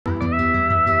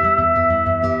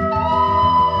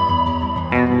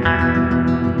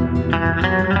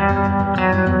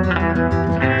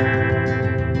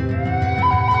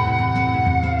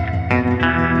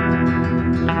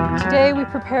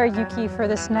prepare Yuki for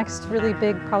this next really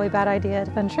big, probably bad idea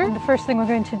adventure. And the first thing we're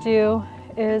going to do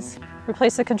is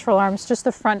replace the control arms, just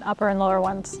the front, upper, and lower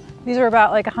ones. These are about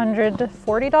like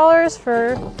 $140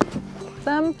 for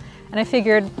them. And I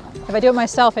figured if I do it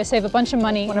myself, I save a bunch of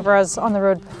money. Whenever I was on the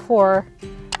road before,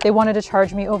 they wanted to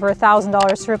charge me over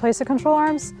 $1,000 to replace the control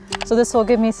arms. So this will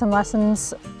give me some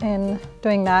lessons in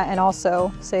doing that and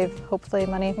also save, hopefully,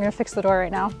 money. I'm gonna fix the door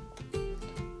right now.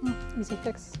 Easy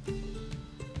fix.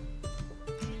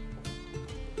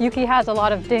 Yuki has a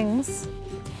lot of dings.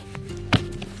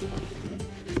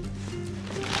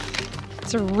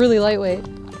 It's really lightweight.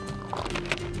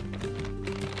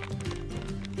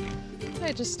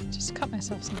 I just cut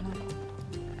myself somehow.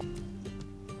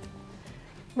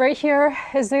 Right here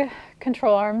is the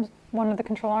control arm, one of the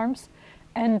control arms,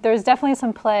 and there's definitely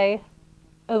some play.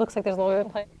 It looks like there's a little bit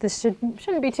of play. This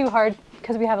shouldn't be too hard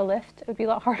because we have a lift. It would be a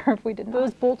lot harder if we didn't.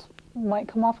 Those bolts might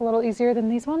come off a little easier than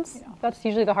these ones. You know, that's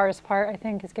usually the hardest part, I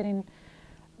think, is getting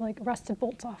like rusted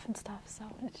bolts off and stuff. So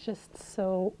it's just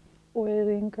so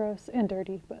oily and gross and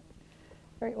dirty, but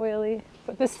very oily.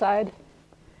 But this side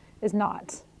is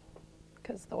not,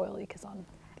 because the oil leak is on.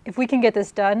 If we can get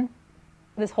this done,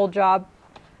 this whole job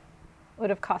would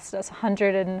have cost us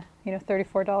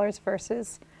 $134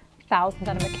 versus $1,000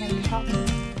 at a mechanic shop.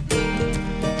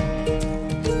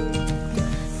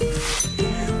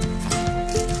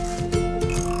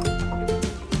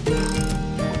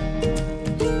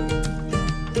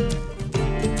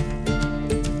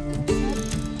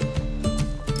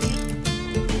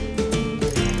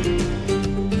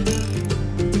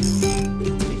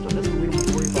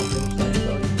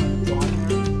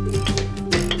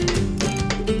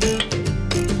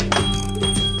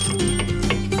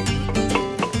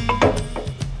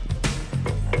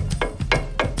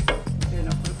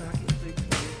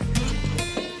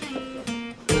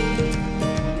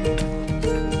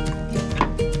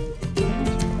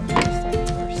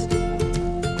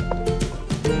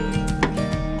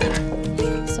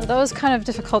 That was kind of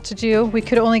difficult to do. We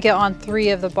could only get on 3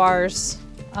 of the bars.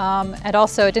 And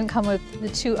also it didn't come with the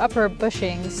 2 upper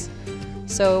bushings.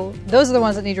 So those are the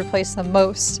ones that need replaced the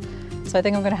most. So I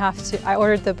think I'm gonna have to, I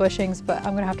ordered the bushings, but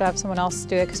I'm gonna have to have someone else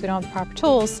do it because we don't have the proper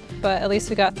tools. But at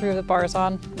least we got 3 of the bars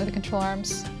on with the control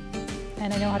arms.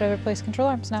 And I know how to replace control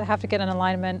arms now. I have to get an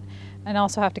alignment and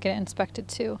also have to get it inspected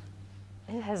too.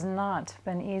 It has not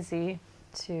been easy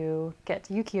to get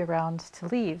Yuki around to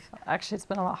leave. Actually, it's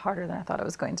been a lot harder than I thought it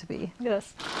was going to be. Look at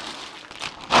this.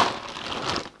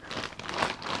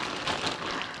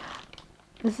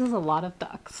 This is a lot of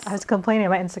ducks. I was complaining in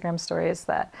my Instagram stories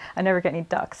that I never get any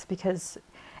ducks because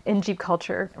in Jeep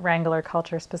culture, Wrangler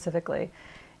culture specifically,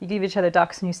 you give each other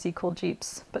ducks and you see cool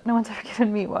Jeeps, but no one's ever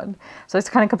given me one. So I was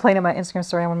kind of complaining in my Instagram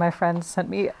story when my friends sent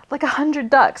me like 100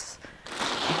 ducks.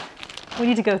 We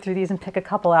need to go through these and pick a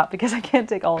couple out because I can't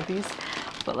take all of these.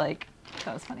 But like,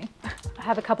 that was funny. I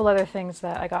have a couple other things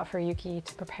that I got for Yuki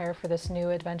to prepare for this new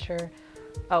adventure.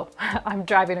 Oh, I'm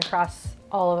driving across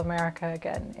all of America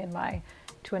again in my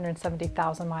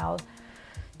 270,000 mile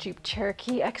Jeep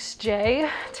Cherokee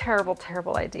XJ. Terrible,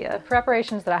 terrible idea. The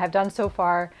preparations that I have done so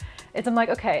far is I'm like,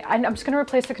 okay, I'm just gonna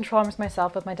replace the control arms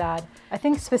myself with my dad. I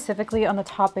think specifically on the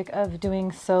topic of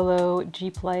doing solo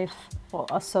Jeep life, well,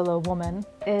 a solo woman,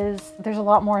 is there's a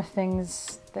lot more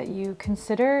things that you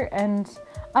consider, and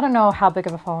I don't know how big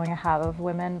of a following I have of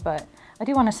women, but I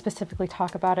do want to specifically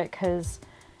talk about it because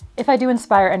if I do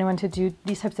inspire anyone to do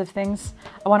these types of things,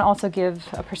 I want to also give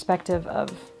a perspective of,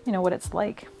 you know, what it's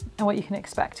like and what you can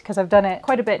expect, because I've done it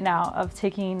quite a bit now of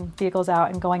taking vehicles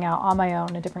out and going out on my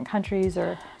own in different countries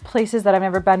or places that I've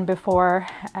never been before,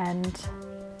 and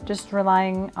just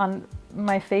relying on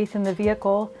my faith in the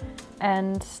vehicle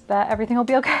and that everything will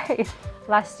be okay.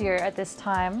 Last year at this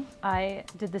time, I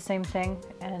did the same thing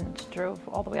and drove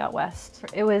all the way out west.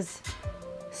 It was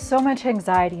so much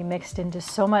anxiety mixed into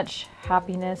so much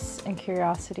happiness and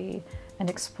curiosity and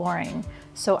exploring.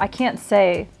 So I can't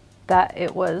say that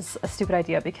it was a stupid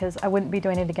idea because I wouldn't be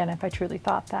doing it again if I truly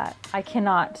thought that. I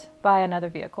cannot buy another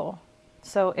vehicle.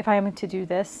 So if I am to do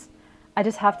this, I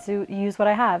just have to use what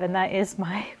I have, and that is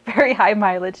my very high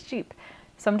mileage Jeep.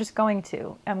 So I'm just going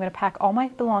to. I'm going to pack all my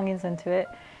belongings into it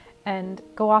and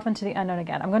go off into the unknown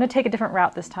again. I'm going to take a different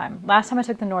route this time. Last time I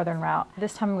took the northern route.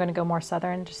 This time I'm going to go more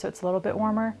southern just so it's a little bit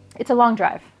warmer. It's a long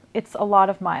drive. It's a lot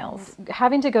of miles.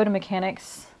 Having to go to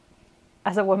mechanics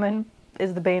as a woman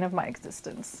is the bane of my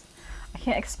existence. I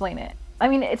can't explain it. I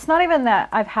mean, it's not even that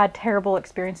I've had terrible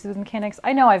experiences with mechanics.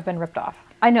 I know I've been ripped off.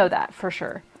 I know that for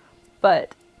sure.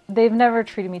 But they've never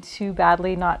treated me too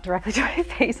badly, not directly to my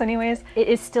face anyways. It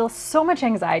is still so much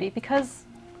anxiety because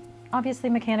obviously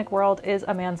mechanic world is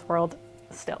a man's world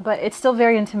still. But it's still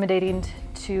very intimidating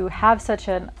to have such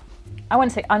an, I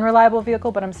wouldn't say unreliable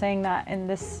vehicle, but I'm saying that in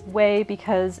this way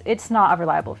because it's not a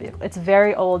reliable vehicle. It's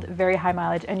very old, very high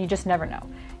mileage, and you just never know.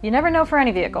 You never know for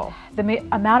any vehicle. The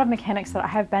amount of mechanics that I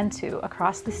have been to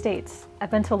across the states,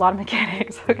 I've been to a lot of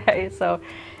mechanics, okay? So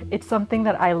it's something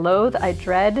that I loathe, I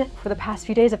dread. For the past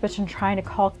few days, I've been trying to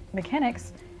call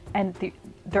mechanics and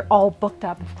they're all booked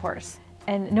up, of course.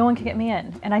 And no one can get me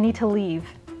in, and I need to leave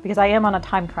because I am on a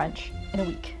time crunch in a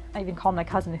week. I even called my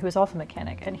cousin who is also a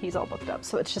mechanic and he's all booked up.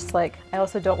 So it's just like, I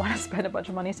also don't want to spend a bunch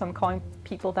of money, so I'm calling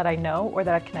people that I know or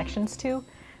that I have connections to,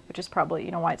 which is probably,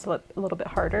 you know, why it's a little bit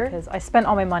harder. Because I spent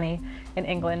all my money in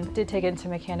England, did take it into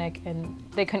a mechanic and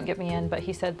they couldn't get me in, but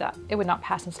he said that it would not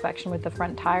pass inspection with the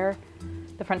front tire.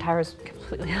 The front tire is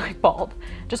completely like bald.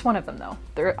 Just one of them though.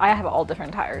 I have all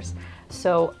different tires.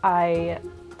 So I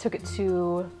took it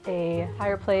to a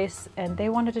tire place and they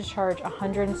wanted to charge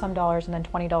 $100 and some and then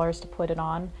 $20 to put it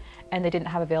on, and they didn't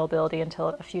have availability until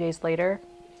a few days later.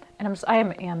 And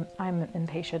I'm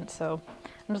impatient, so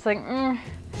I'm just like,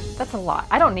 that's a lot.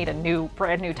 I don't need a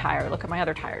brand new tire. Look at my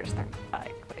other tires.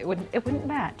 It wouldn't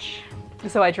match.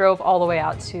 So I drove all the way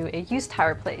out to a used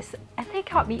tire place and they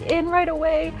got me in right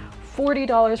away.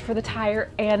 $40 for the tire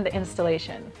and the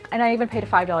installation. And I even paid a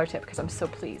 $5 tip because I'm so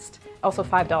pleased. Also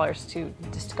 $5 to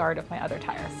discard of my other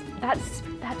tires. That's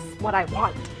what I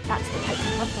want. That's the type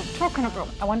of stuff I'm talking about.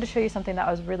 I wanted to show you something that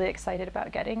I was really excited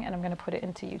about getting, and I'm gonna put it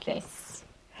into yuki. Yes.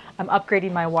 I'm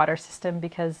upgrading my water system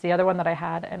because the other one that I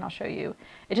had, and I'll show you,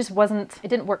 it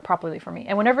didn't work properly for me.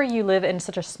 And whenever you live in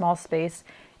such a small space,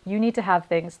 you need to have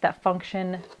things that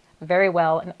function very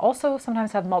well and also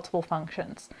sometimes have multiple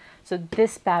functions. So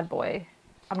this bad boy,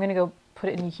 I'm gonna go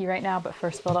put it in yuki right now, but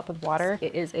first fill it up with water.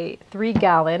 It is a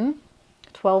 3-gallon,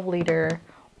 12-liter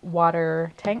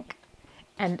water tank.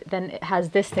 And then it has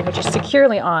this thing, which is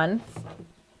securely on,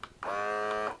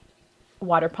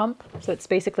 water pump. So it's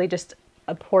basically just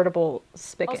a portable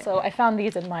spigot. Also, I found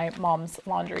these in my mom's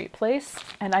laundry place,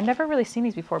 and I've never really seen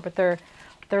these before, but they're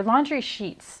laundry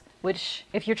sheets, which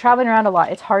if you're traveling around a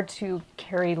lot, it's hard to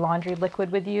carry laundry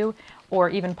liquid with you or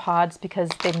even pods because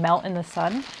they melt in the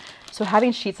sun. So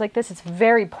having sheets like this, it's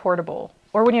very portable,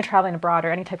 or when you're traveling abroad or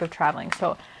any type of traveling.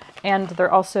 So, and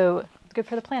they're also good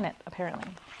for the planet, apparently.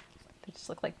 They just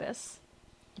look like this.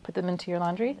 You put them into your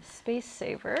laundry. Space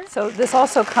saver. So this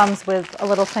also comes with a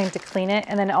little thing to clean it,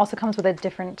 and then it also comes with a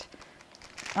different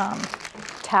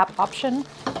tap option.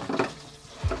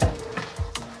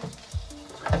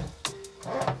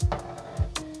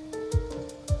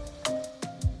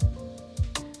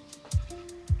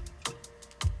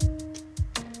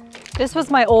 This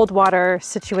was my old water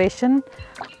situation.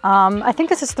 I think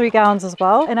this is 3 gallons as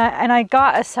well. And I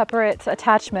got a separate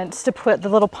attachment to put the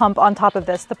little pump on top of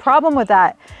this. The problem with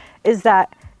that is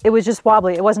that it was just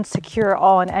wobbly. It wasn't secure at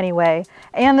all in any way.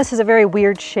 And this is a very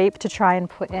weird shape to try and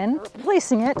put in.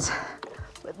 Replacing it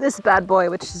with this bad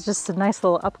boy, which is just a nice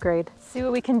little upgrade. See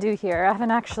what we can do here. I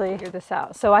haven't actually figured this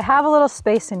out. So I have a little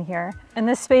space in here. And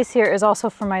this space here is also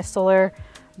for my solar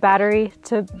battery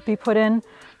to be put in.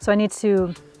 So I need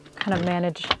to kind of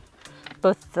manage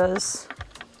both of those.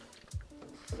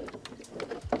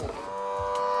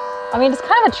 I mean, it's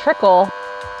kind of a trickle.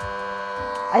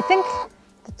 I think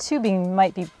the tubing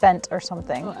might be bent or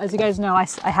something. Well, as you guys know, I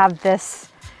have this.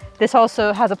 This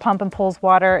also has a pump and pulls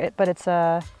water, but it's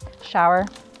a shower.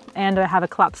 And I have a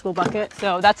collapsible bucket.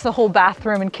 So that's the whole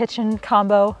bathroom and kitchen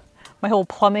combo, my whole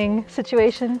plumbing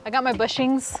situation. I got my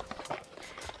bushings,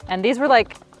 and these were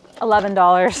like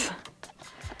 $11.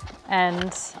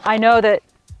 And I know that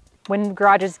when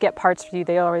garages get parts for you,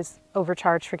 they always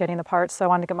overcharge for getting the parts, so I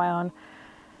wanted to get my own.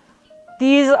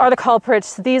 These are the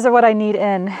culprits. These are what I need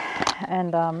in,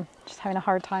 and just having a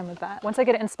hard time with that. Once I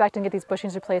get it inspected and get these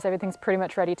bushings replaced, everything's pretty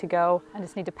much ready to go. I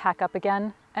just need to pack up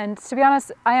again. And to be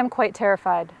honest, I am quite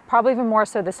terrified. Probably even more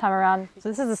so this time around. So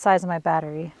this is the size of my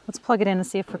battery. Let's plug it in and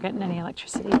see if we're getting any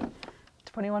electricity.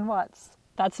 21 watts.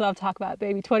 That's what I'm talking about,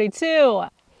 baby. 22,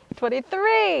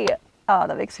 23. Oh,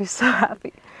 that makes me so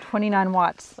happy. 29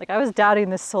 watts. Like, I was doubting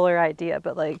this solar idea,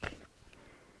 but like,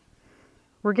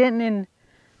 we're getting in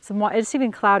some water. It's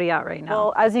even cloudy out right now.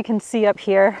 Well, as you can see up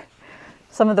here,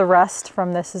 some of the rust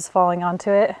from this is falling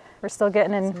onto it. We're still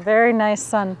getting in very nice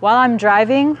sun. While I'm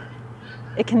driving,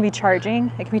 it can be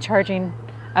charging. It can be charging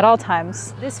at all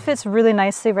times. This fits really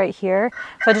nicely right here.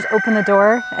 So I just open the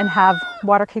door and have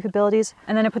water capabilities.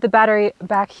 And then I put the battery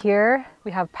back here.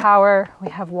 We have power, we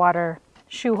have water.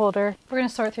 Shoe holder. We're gonna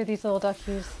sort through these little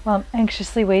duckies. Well, I'm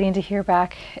anxiously waiting to hear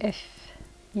back if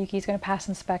Yuki's gonna pass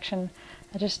inspection.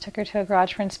 I just took her to a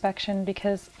garage for inspection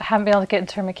because I haven't been able to get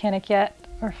into her mechanic yet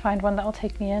or find one that will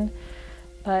take me in.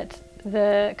 But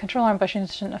the control arm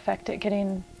bushings shouldn't affect it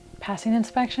getting passing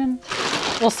inspection.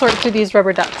 We'll sort through these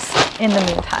rubber ducks in the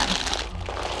meantime.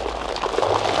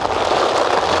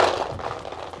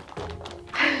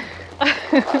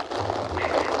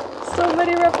 So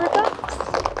many rubber ducks.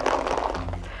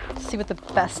 Let's see what the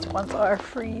best ones are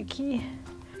for Yuki.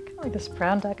 Kind of like this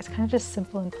brown duck. It's kind of just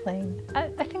simple and plain.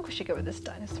 I think we should go with this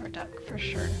dinosaur duck for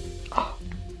sure. Oh,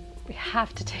 we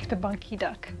have to take the monkey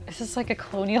duck. Is this like a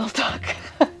colonial duck?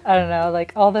 I don't know,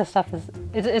 like all this stuff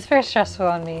it's very stressful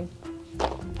on me.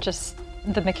 Just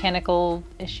the mechanical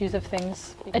issues of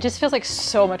things. It just feels like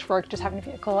so much work just having a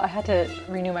vehicle. I had to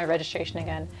renew my registration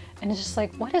again. And it's just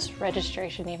like, what is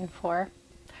registration even for?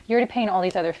 You're already paying all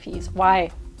these other fees.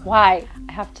 Why? Why?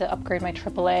 I have to upgrade my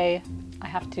AAA. I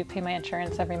have to pay my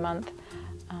insurance every month.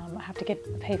 I have to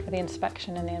pay for the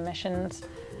inspection and the emissions.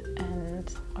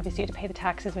 And obviously you have to pay the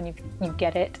taxes when you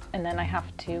get it. And then I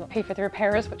have to pay for the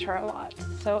repairs, which are a lot.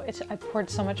 So I poured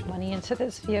so much money into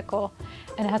this vehicle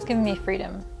and it has given me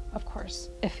freedom, of course.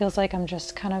 It feels like I'm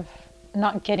just kind of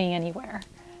not getting anywhere.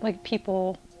 Like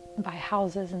people buy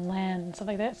houses and land and stuff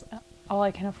like this. All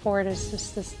I can afford is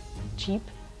just this Jeep.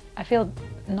 I feel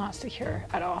not secure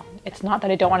at all. It's not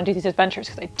that I don't want to do these adventures,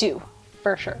 because I do,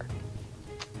 for sure.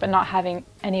 But not having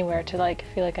anywhere to like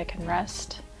feel like I can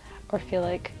rest or feel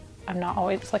like I'm not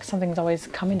always, like something's always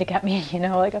coming to get me, you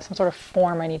know, like some sort of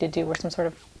form I need to do or some sort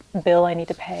of bill I need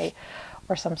to pay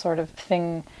or some sort of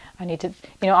thing I need to,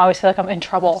 you know, I always feel like I'm in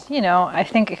trouble. You know, I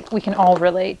think we can all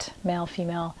relate, male,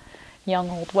 female, young,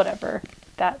 old, whatever,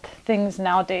 that things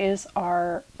nowadays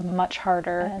are much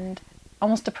harder and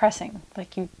almost depressing.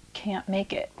 Like you can't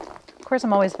make it. Of course,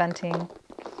 I'm always venting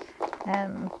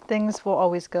and things will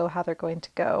always go how they're going to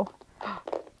go.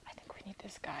 I think we need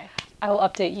this guy. I will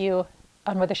update you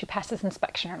on whether she passes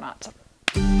inspection or not.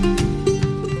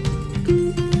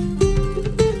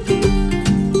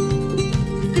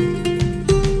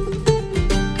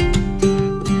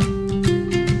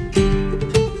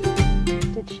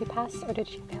 Did she pass or did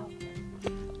she fail?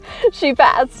 She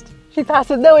passed. She passed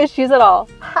with no issues at all.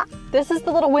 Ha! This is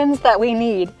the little wins that we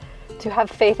need to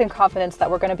have faith and confidence that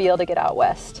we're going to be able to get out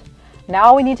west. Now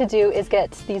all we need to do is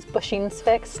get these bushings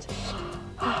fixed.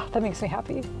 That makes me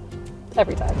happy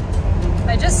every time.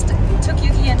 I just took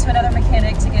Yuki into another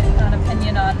mechanic to get an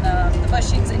opinion on the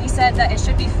bushings, and he said that it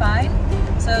should be fine.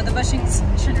 So the bushings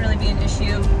shouldn't really be an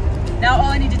issue. Now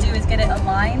all I need to do is get it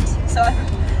aligned. So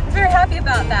I'm very happy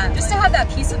about that. Just to have that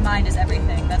peace of mind is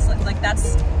everything. That's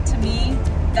that's, to me,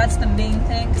 that's the main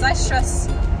thing, because I stress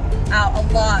out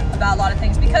a lot about a lot of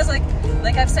things, because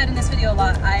like I've said in this video a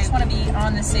lot, I just want to be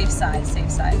on the safe side.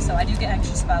 So I do get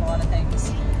anxious about a lot of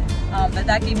things. But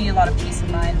that gave me a lot of peace of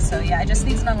mind. So yeah, I just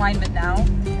need an alignment now,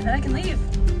 and then I can leave.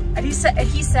 And he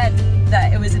said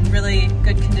that it was in really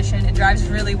good condition. It drives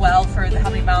really well for how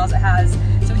many miles it has.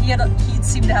 So he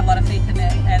seemed to have a lot of faith in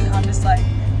it, and I'm just like,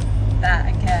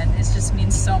 that again, it just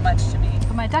means so much to me.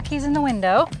 Put my duckies in the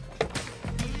window.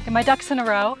 Get my ducks in a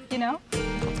row, you know?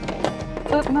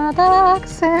 Put my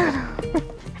ducks in.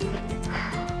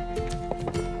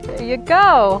 There you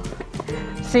go.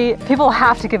 See, people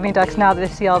have to give me ducks now that they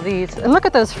see all these. And look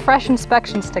at those fresh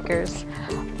inspection stickers.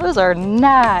 Those are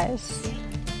nice.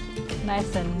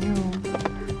 Nice and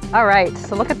new. All right,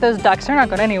 so look at those ducks. They're not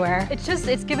going anywhere.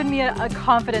 It's given me a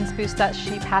confidence boost that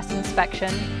she passed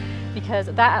inspection, because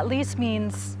that at least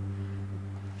means,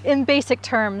 in basic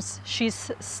terms,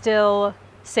 she's still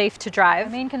safe to drive.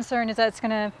 My main concern is that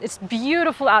it's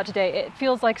beautiful out today. It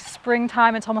feels like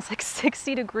springtime. It's almost like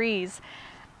 60 degrees.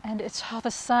 And it's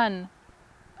the sun.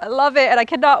 I love it, and I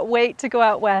cannot wait to go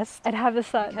out west and have the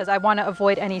sun, because I want to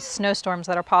avoid any snowstorms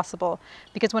that are possible,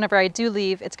 because whenever I do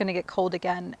leave, it's going to get cold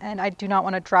again, and I do not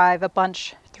want to drive a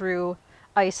bunch through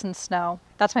ice and snow.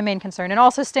 That's my main concern. And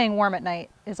also staying warm at night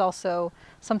is also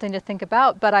something to think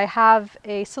about, but I have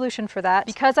a solution for that.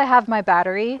 Because I have my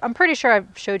battery, I'm pretty sure I've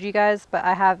showed you guys, but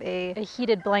I have a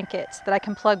heated blanket that I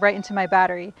can plug right into my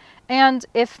battery. And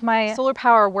if my solar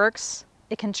power works,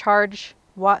 it can charge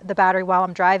the battery while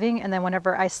I'm driving, and then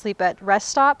whenever I sleep at rest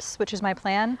stops, which is my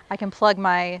plan, I can plug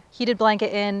my heated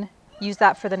blanket in, use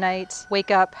that for the night,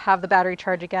 wake up, have the battery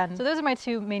charge again. So those are my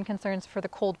two main concerns for the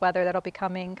cold weather that'll be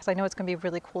coming, because I know it's going to be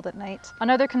really cold at night.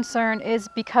 Another concern is,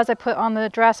 because I put on the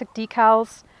Jurassic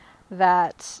decals,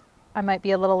 that I might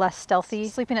be a little less stealthy.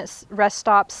 Sleeping at rest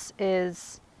stops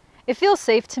it feels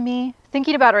safe to me.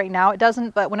 Thinking about it right now, it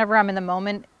doesn't, but whenever I'm in the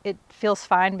moment, it feels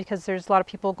fine, because there's a lot of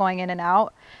people going in and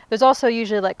out. There's also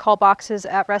usually like call boxes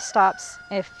at rest stops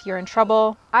if you're in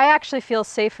trouble. I actually feel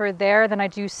safer there than I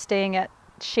do staying at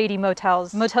shady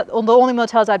motels. The only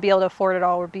motels I'd be able to afford at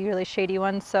all would be really shady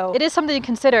ones. So it is something to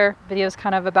consider. Videos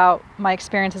kind of about my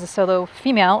experience as a solo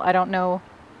female. I don't know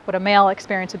what a male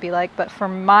experience would be like, but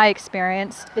from my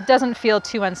experience, it doesn't feel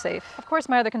too unsafe. Of course,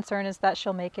 my other concern is that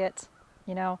she'll make it,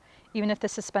 you know, even if the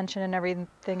suspension and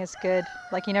everything is good.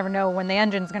 Like, you never know when the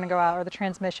engine's gonna go out or the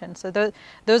transmission. So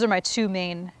those are my two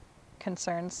main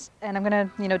concerns. And I'm gonna,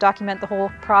 you know, document the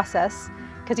whole process,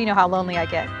 because you know how lonely I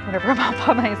get whenever I'm out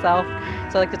by myself.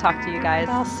 So I like to talk to you guys.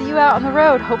 I'll see you out on the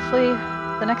road, hopefully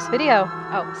the next video.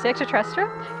 Oh, say extraterrestrial?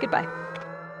 Goodbye.